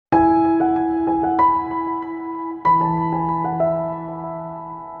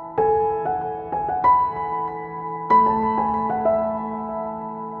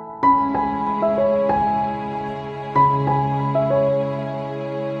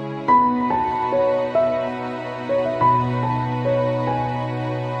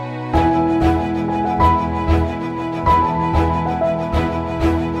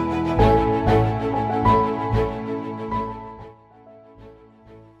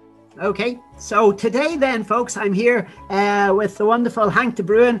Okay, so today then, folks, I'm here with the wonderful Hank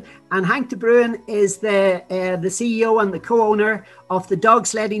DeBruin, and Hank DeBruin is the CEO and the co-owner of the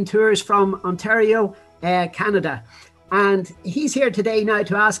Dogsledding Tours from Ontario, Canada. And he's here today now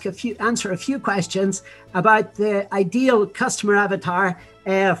to answer a few questions about the ideal customer avatar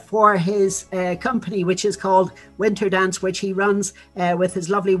for his company, which is called Winterdance, which he runs with his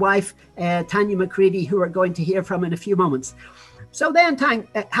lovely wife, Tanya McCready, who we're going to hear from in a few moments. So then,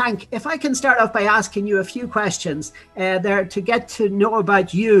 Hank, if I can start off by asking you a few questions there to get to know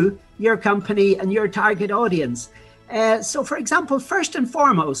about you, your company, and your target audience. So, for example, first and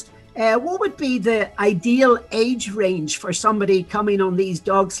foremost, what would be the ideal age range for somebody coming on these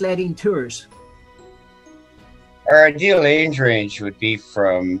dog sledding tours? Our ideal age range would be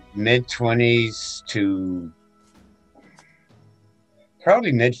from mid-20s to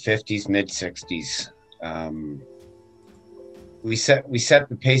probably mid-50s, mid-60s. We set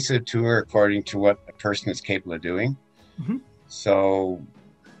the pace of the tour according to what a person is capable of doing. Mm-hmm. So,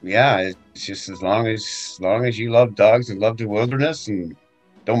 yeah, it's just as long as you love dogs and love the wilderness and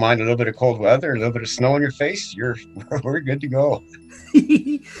don't mind a little bit of cold weather, a little bit of snow in your face, we're good to go.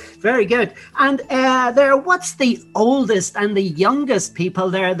 Very good. And what's the oldest and the youngest people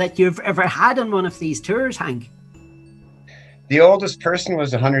there that you've ever had on one of these tours, Hank? The oldest person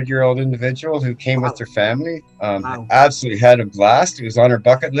was a 100-year-old individual who came with her family. Wow. Absolutely had a blast. It was on her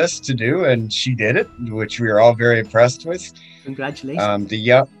bucket list to do, and she did it, which we were all very impressed with. Congratulations.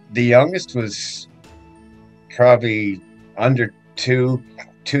 The youngest was probably under two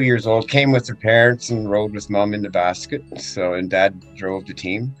years old. Came with her parents and rode with mom in the basket. And dad drove the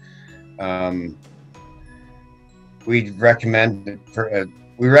team. We recommend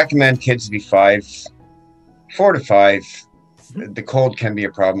kids to be 4 to 5. The cold can be a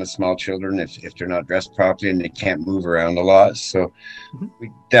problem with small children if they're not dressed properly and they can't move around a lot. So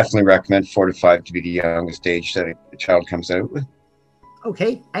we definitely recommend 4 to 5 to be the youngest age that a child comes out with.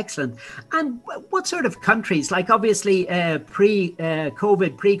 Okay, excellent. And what sort of countries, like obviously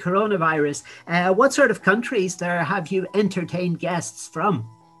pre-COVID, pre-coronavirus, what sort of countries there have you entertained guests from?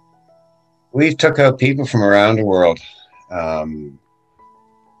 We've took out people from around the world.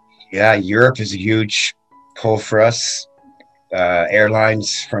 Yeah, Europe is a huge pull for us.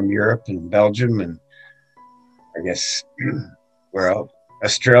 Airlines from Europe and Belgium, and I guess where else?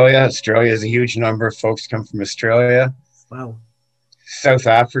 Australia. Australia is a huge number of folks come from Australia. Wow. South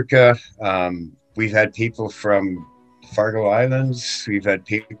Africa. We've had people from Fargo Islands. We've had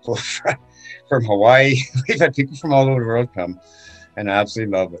people from Hawaii. We've had people from all over the world come, and I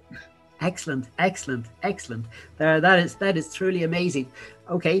absolutely love it. Excellent, excellent, excellent. That is truly amazing.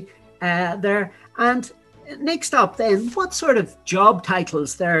 Okay, and next up then, what sort of job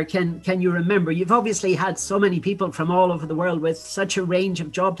titles there can you remember? You've obviously had so many people from all over the world with such a range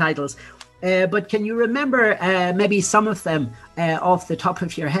of job titles, but can you remember maybe some of them off the top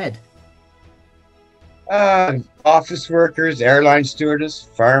of your head? Office workers, airline stewardess,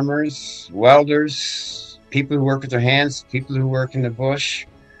 farmers, welders, people who work with their hands, people who work in the bush.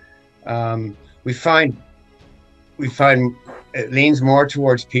 We find it leans more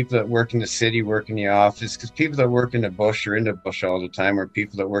towards people that work in the city, work in the office, because people that work in the bush are in the bush all the time, or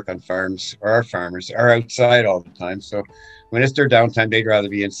people that work on farms or are farmers are outside all the time. So when it's their downtime, they'd rather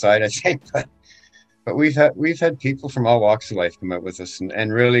be inside, I think. But we've had people from all walks of life come out with us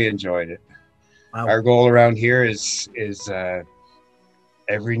and really enjoyed it. Wow. Our goal around here is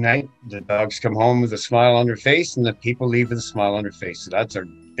every night the dogs come home with a smile on their face and the people leave with a smile on their face. So that's our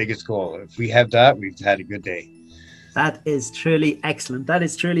biggest goal. If we have that, we've had a good day. That is truly excellent. That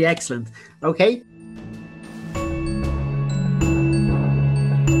is truly excellent. Okay.